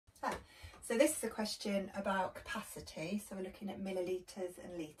So this is a question about capacity, so we're looking at millilitres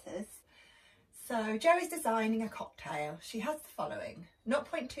and litres. So Jo is designing a cocktail. She has the following: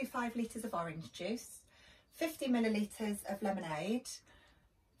 0.25 litres of orange juice, 50 millilitres of lemonade,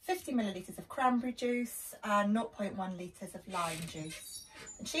 50 millilitres of cranberry juice and 0.1 litres of lime juice.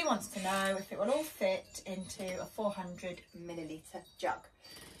 And she wants to know if it will all fit into a 400 millilitre jug.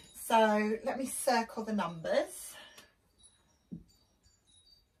 So let me circle the numbers.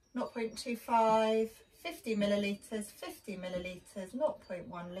 0.25, 50 millilitres, 50 millilitres,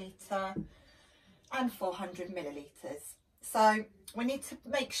 0.1 litre and 400 millilitres. So we need to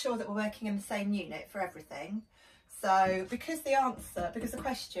make sure that we're working in the same unit for everything. So because the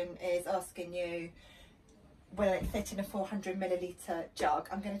question is asking you, will it fit in a 400 millilitre jug,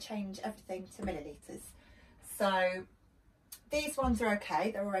 I'm going to change everything to millilitres. So these ones are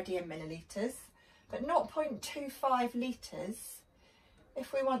okay, they're already in millilitres, but 0.25 litres,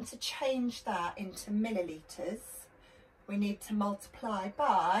 if we want to change that into millilitres, we need to multiply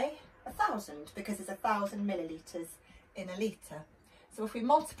by 1,000 because there's 1,000 millilitres in a litre. So if we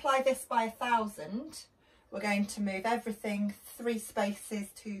multiply this by 1,000, we're going to move everything 3 spaces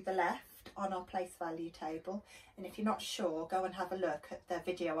to the left on our place value table. And if you're not sure, go and have a look at the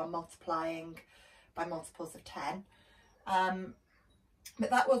video on multiplying by multiples of 10. But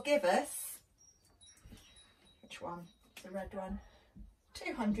that will give us, which one? The red one.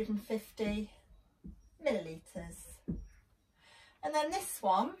 250 millilitres. And then this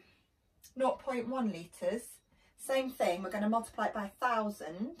one, 0.1 litres, same thing, we're going to multiply it by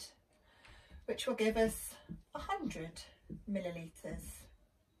 1,000, which will give us 100 millilitres.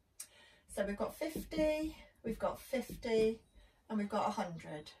 So we've got 50, we've got 50 and we've got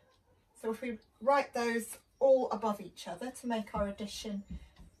 100. So if we write those all above each other to make our addition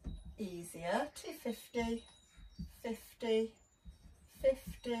easier, 250, 50,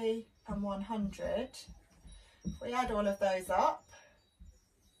 50 and 100. If we add all of those up,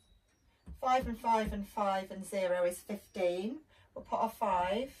 5 and 5 and 5 and 0 is 15. We'll put our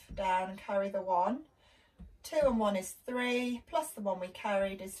 5 down and carry the 1. 2 and 1 is 3, plus the 1 we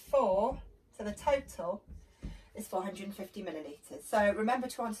carried is 4. So the total is 450 millilitres. So remember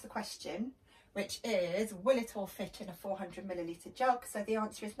to answer the question, which is, will it all fit in a 400 millilitre jug? So the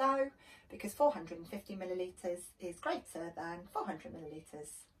answer is no, because 450 millilitres is greater than 400 millilitres.